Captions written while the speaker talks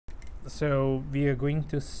So we are going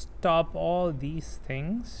to stop all these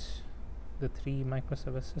things, the 3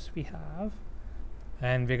 microservices we have,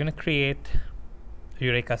 and we're going to create a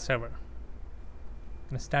Eureka server. I'm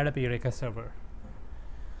going to start up a Eureka server.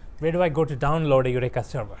 Where do I go to download a Eureka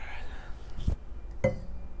server?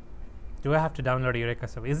 Do I have to download a Eureka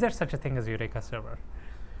server? Is there such a thing as a Eureka server?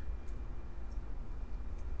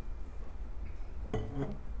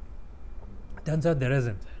 Turns out there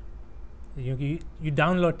isn't. You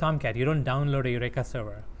download Tomcat, you don't download a Eureka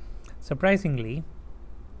server. Surprisingly,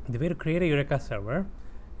 the way to create a Eureka server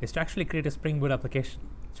is to actually create a Spring Boot application.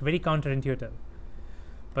 It's very counterintuitive,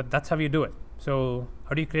 but that's how you do it. So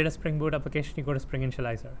how do you create a Spring Boot application? You go to Spring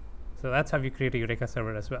Initializer. So that's how you create a Eureka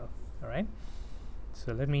server as well. All right.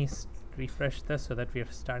 So let me refresh this so that we are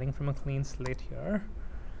starting from a clean slate here.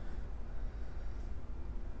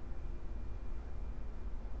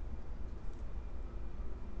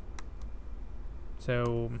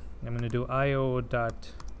 So I'm going to do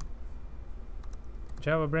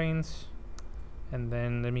io.javabrains, and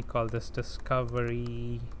then let me call this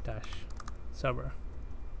discovery-server.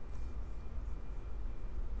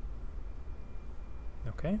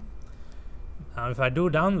 Okay. Now if I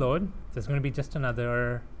do download, there's going to be just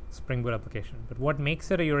another Spring Boot application. But what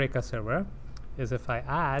makes it a Eureka server is if I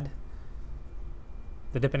add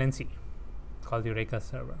the dependency called Eureka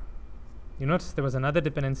server. You notice there was another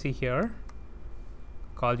dependency here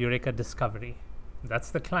called Eureka Discovery.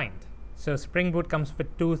 That's the client. So Spring Boot comes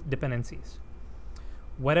with 2 dependencies.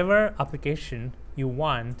 Whatever application you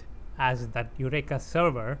want as that Eureka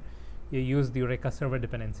server, you use the Eureka server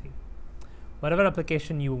dependency. Whatever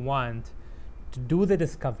application you want to do the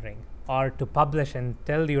discovering or to publish and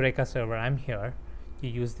tell the Eureka server I'm here,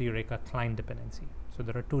 you use the Eureka client dependency. So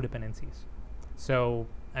there are 2 dependencies. So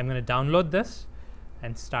I'm going to download this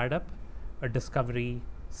and start up a discovery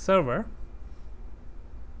server.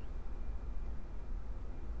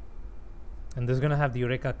 And this is going to have the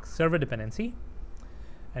Eureka server dependency.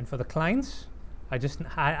 And for the clients, I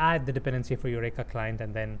add the dependency for Eureka client,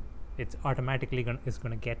 and then it's automatically going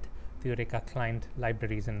to get the Eureka client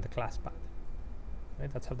libraries in the class path.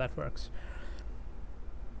 Right? That's how that works.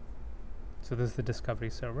 So this is the discovery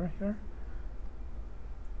server here.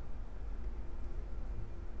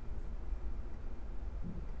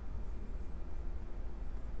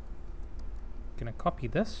 I'm going to copy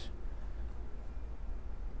this.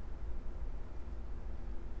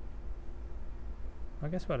 Well,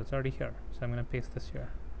 guess what? It's already here. So I'm going to paste this here.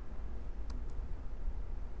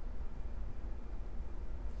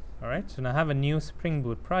 All right. So now I have a new Spring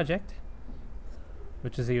Boot project,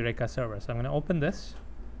 which is a Eureka server. So I'm going to open this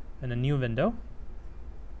in a new window.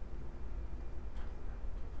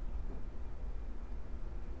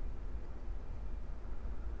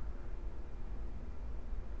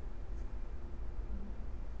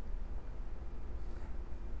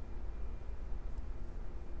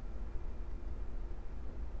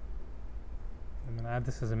 Add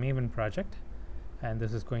this as a Maven project, and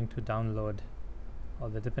this is going to download all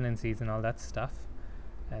the dependencies and all that stuff.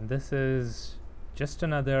 And this is just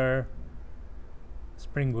another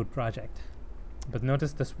Spring Boot project. But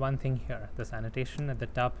notice this one thing here, this annotation at the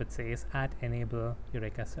top, it says @enable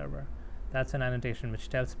Eureka server. That's an annotation which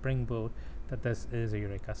tells Spring Boot that this is a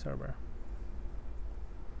Eureka server.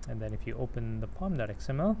 And then if you open the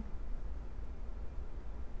pom.xml,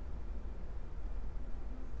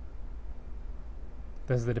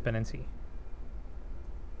 this is the dependency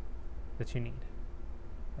that you need.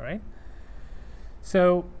 All right.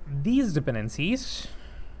 So these dependencies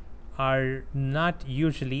are not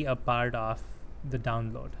usually a part of the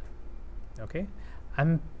download. Okay.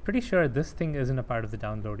 I'm pretty sure this thing isn't a part of the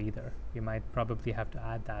download either. You might probably have to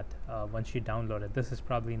add that once you download it. This is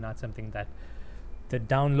probably not something that the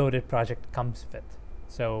downloaded project comes with.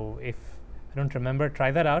 So if I don't remember,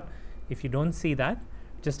 try that out. If you don't see that,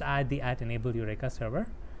 just add the @enable Eureka server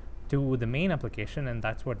to the main application, and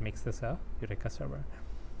that's what makes this a Eureka server.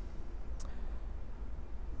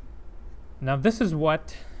 Now this is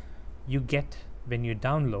what you get when you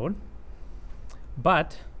download,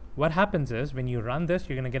 but what happens is when you run this,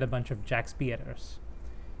 you're going to get a bunch of JAXB errors.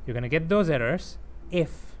 You're going to get those errors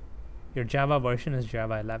if your Java version is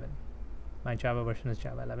Java 11. My Java version is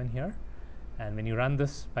Java 11 here, and when you run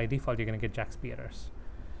this, by default you're going to get JAXB errors.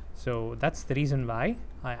 So that's the reason why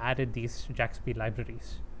I added these JAXB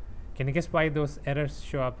libraries. Can you guess why those errors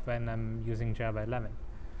show up when I'm using Java 11?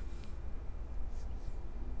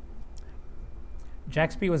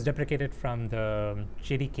 JAXB was deprecated from the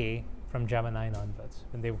JDK from Java 9 onwards.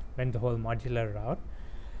 When they went the whole modular route,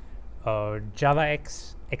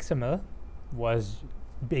 JavaX XML was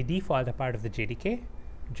by default a part of the JDK,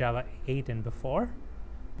 Java 8 and before.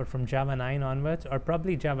 but from Java 9 onwards, or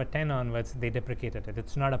probably Java 10 onwards, they deprecated it.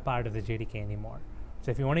 It's not a part of the JDK anymore. So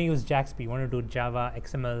if you want to use JAXP, you want to do Java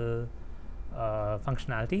XML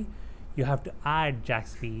functionality, you have to add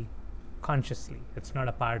JAXP consciously. It's not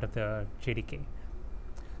a part of the JDK.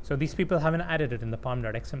 So these people haven't added it in the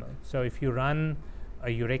pom.xml. So if you run a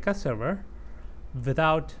Eureka server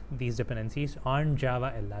without these dependencies on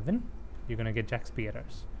Java 11, you're going to get JAXP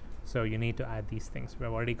errors. So you need to add these things. We've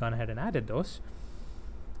already gone ahead and added those.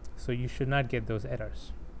 So you should not get those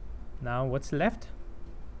errors. Now what's left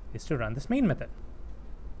is to run this main method.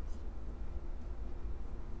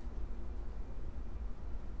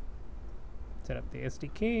 Set up the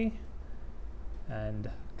SDK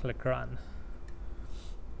and click run.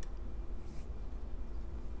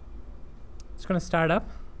 It's going to start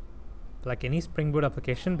up like any Spring Boot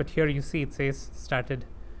application, but here you see it says started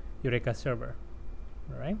Eureka server.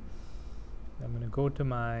 All right. I'm going to go to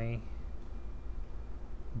my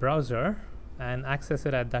browser and access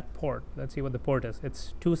it at that port. Let's see what the port is.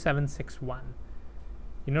 It's 2761.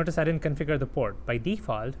 You notice I didn't configure the port. By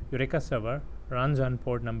default, Eureka server runs on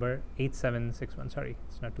port number 8761. Sorry,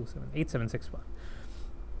 it's not 8761.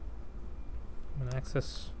 I'm going to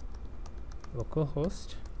access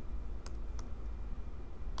localhost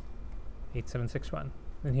 8761.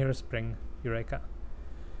 And here is Spring Eureka.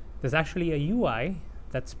 There's actually a UI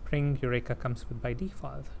that Spring Eureka comes with by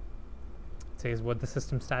default. It says what the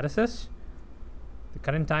system status is, the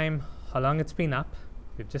current time, how long it's been up.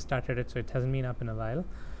 We've just started it, so it hasn't been up in a while.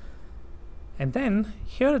 And then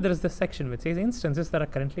here there is this section which says instances that are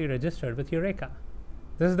currently registered with Eureka.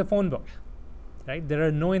 This is the phone book, right? There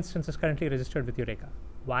are no instances currently registered with Eureka.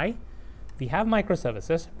 Why? We have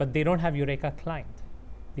microservices, but they don't have Eureka client.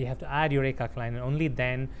 We have to add Eureka client, and only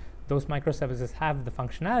then those microservices have the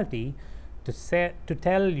functionality to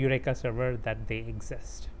tell Eureka server that they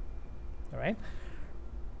exist. All right.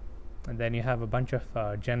 And then you have a bunch of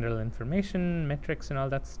general information, metrics, and all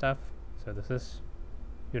that stuff. So this is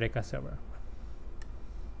Eureka server.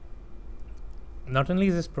 Not only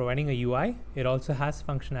is this providing a UI, it also has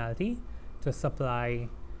functionality to supply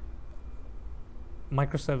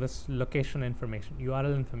microservice location information,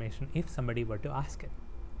 URL information, if somebody were to ask it.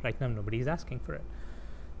 Right now, nobody is asking for it.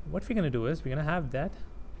 What we're going to do is we're going to have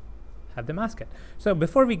them ask it. So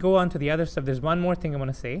before we go on to the other stuff, there's one more thing I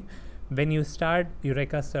want to say. When you start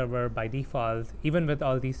Eureka server by default, even with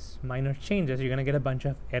all these minor changes, you're going to get a bunch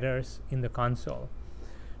of errors in the console.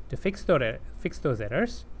 To fix those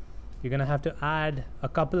errors, you're going to have to add a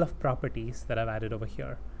couple of properties that I've added over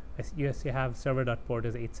here. Yes, you have server.port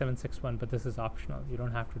is 8761, but this is optional. You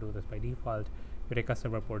don't have to do this by default. Eureka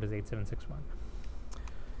server port is 8761.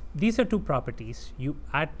 These are two properties you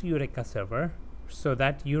add to Eureka server so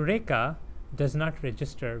that Eureka does not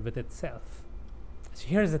register with itself. So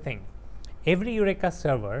here's the thing. Every Eureka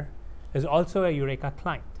server is also a Eureka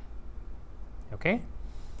client. Okay?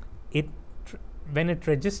 When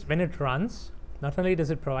it runs, not only does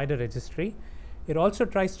it provide a registry, it also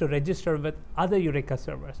tries to register with other Eureka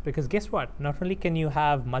servers, because guess what? Not only can you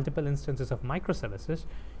have multiple instances of microservices,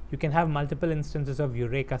 you can have multiple instances of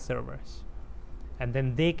Eureka servers. And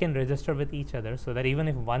then they can register with each other so that even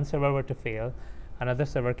if one server were to fail, another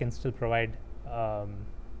server can still provide that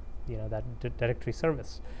directory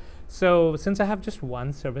service. So since I have just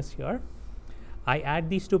one service here, I add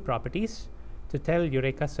these two properties to tell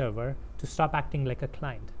Eureka server to stop acting like a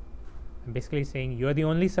client. I'm basically saying you're the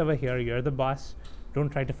only server here, you're the boss, don't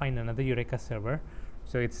try to find another Eureka server.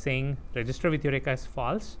 So it's saying register with Eureka is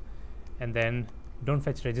false, and then don't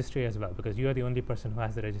fetch registry as well, because you are the only person who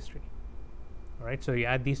has the registry. All right, so you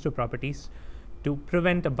add these two properties to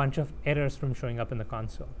prevent a bunch of errors from showing up in the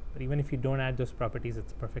console. But even if you don't add those properties,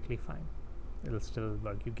 it's perfectly fine. It'll still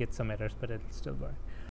work. You get some errors, but it'll still work.